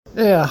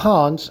Yeah,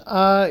 Hans,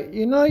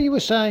 you were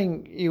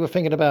saying you were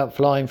thinking about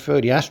flying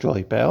through the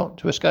asteroid belt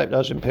to escape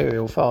those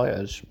Imperial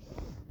fighters.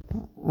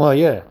 Well,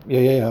 yeah,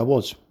 I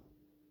was.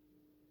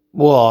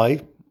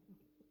 Why?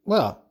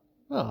 Well,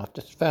 I've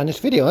just found this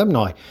video, haven't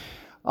I?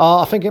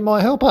 I think it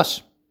might help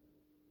us.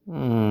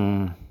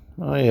 Hmm.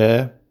 Oh,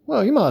 yeah.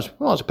 Well, you might as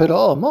well put it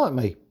on,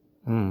 mightn't we?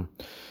 Hmm.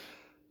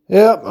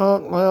 Yeah,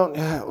 well,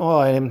 yeah, all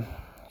right, then.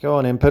 Go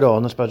on then, put it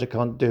on. I suppose it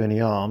can't do any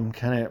harm,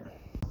 can it?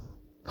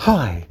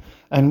 Hi,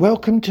 and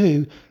welcome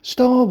to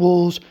Star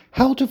Wars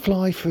How to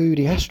Fly Through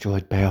the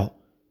Asteroid Belt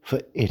for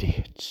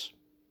Idiots.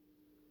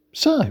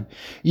 So,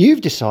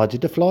 you've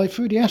decided to fly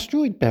through the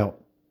asteroid belt.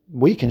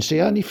 We can see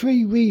only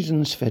three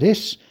reasons for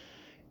this.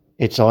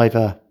 It's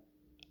either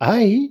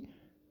A,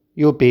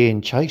 you're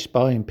being chased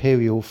by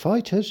Imperial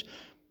fighters,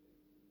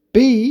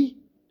 B,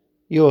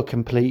 you're a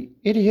complete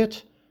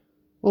idiot,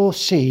 or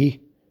C,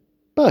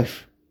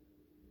 both.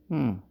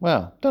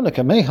 Well, don't look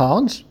at me,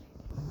 Hans.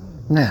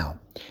 Now,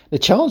 the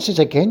chances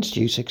against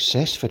you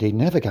successfully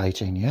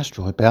navigating the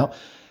asteroid belt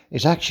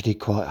is actually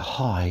quite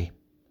high.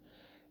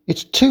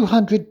 It's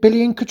 200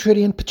 billion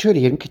quadrillion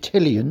petrillion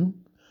cotillion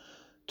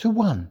to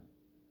 1.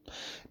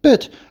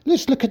 But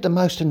let's look at the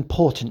most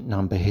important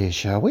number here,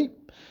 shall we?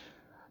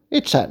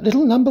 It's that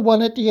little number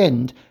 1 at the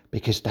end,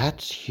 because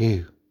that's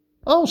you.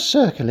 I'll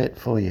circle it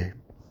for you.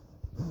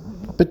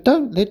 But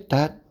don't let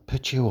that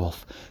put you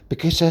off,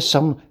 because there's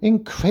some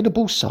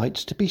incredible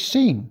sights to be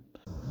seen.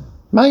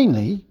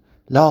 Mainly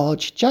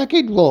large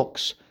jagged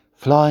rocks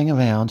flying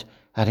around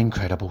at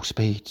incredible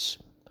speeds.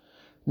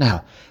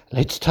 Now,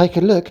 let's take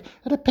a look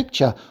at a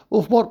picture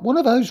of what one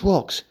of those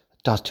rocks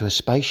does to a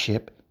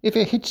spaceship if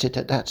it hits it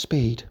at that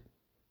speed.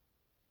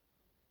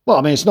 Well,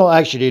 I mean, it's not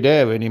actually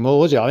there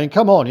anymore, is it? I mean,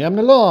 come on, you're having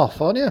a laugh,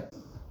 aren't you?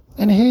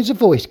 And here's a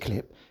voice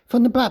clip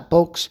from the black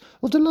box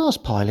of the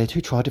last pilot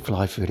who tried to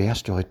fly through the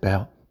asteroid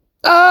belt.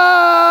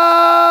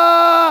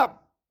 Ah!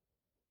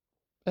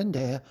 And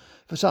there,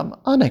 for some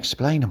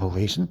unexplainable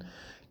reason,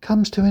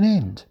 comes to an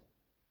end.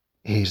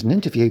 Here's an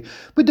interview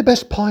with the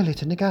best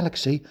pilot in the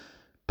galaxy,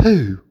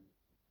 Pooh.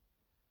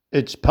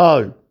 It's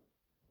Poe.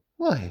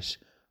 Why, it's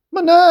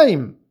my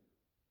name.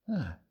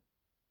 Ah,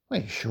 are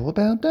you sure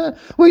about that?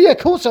 Well, yeah, of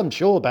course I'm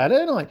sure about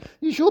it, ain't I?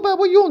 You sure about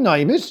what your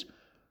name is?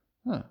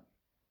 Well,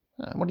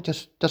 it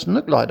just doesn't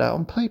look like that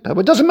on paper. Well,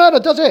 it doesn't matter,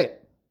 does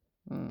it?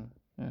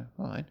 Yeah,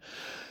 fine.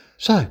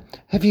 So,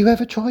 have you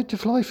ever tried to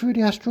fly through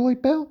the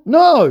asteroid belt?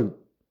 No.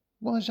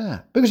 Why is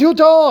that? Because you'll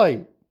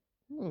die.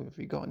 Well, have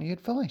you got any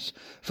advice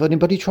for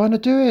anybody trying to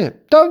do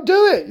it? Don't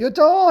do it. You'll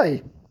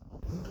die.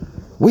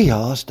 We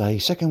asked a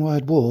Second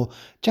World War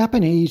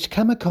Japanese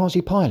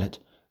kamikaze pilot,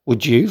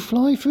 would you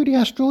fly through the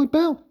asteroid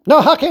belt?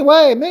 No hucking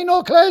way, me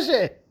nor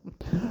Classy.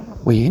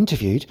 We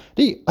interviewed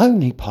the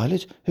only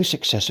pilot who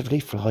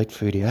successfully flied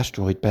through the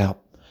asteroid belt,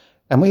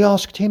 and we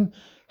asked him,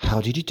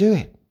 how did he do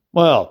it?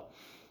 Well,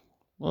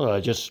 I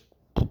just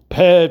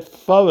prepared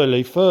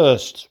thoroughly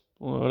first.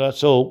 Well,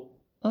 that's all.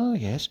 Oh,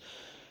 yes.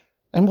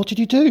 And what did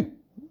you do?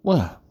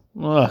 Well,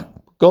 I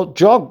got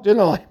jogged,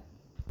 didn't I?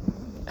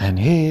 And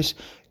here's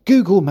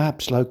Google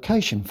Maps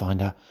location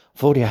finder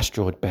for the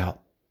asteroid belt.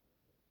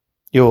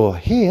 You're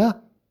here.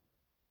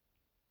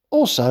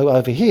 Also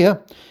over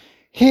here.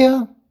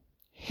 Here.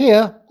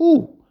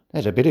 Ooh,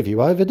 there's a bit of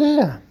you over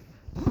there.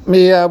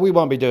 Yeah, we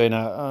won't be doing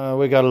that.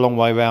 We got a long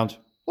way round.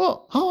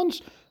 What,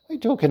 Hans? What are you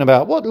talking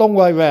about? What long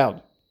way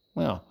round?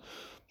 Well,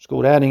 it's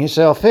called adding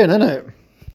yourself in, isn't it?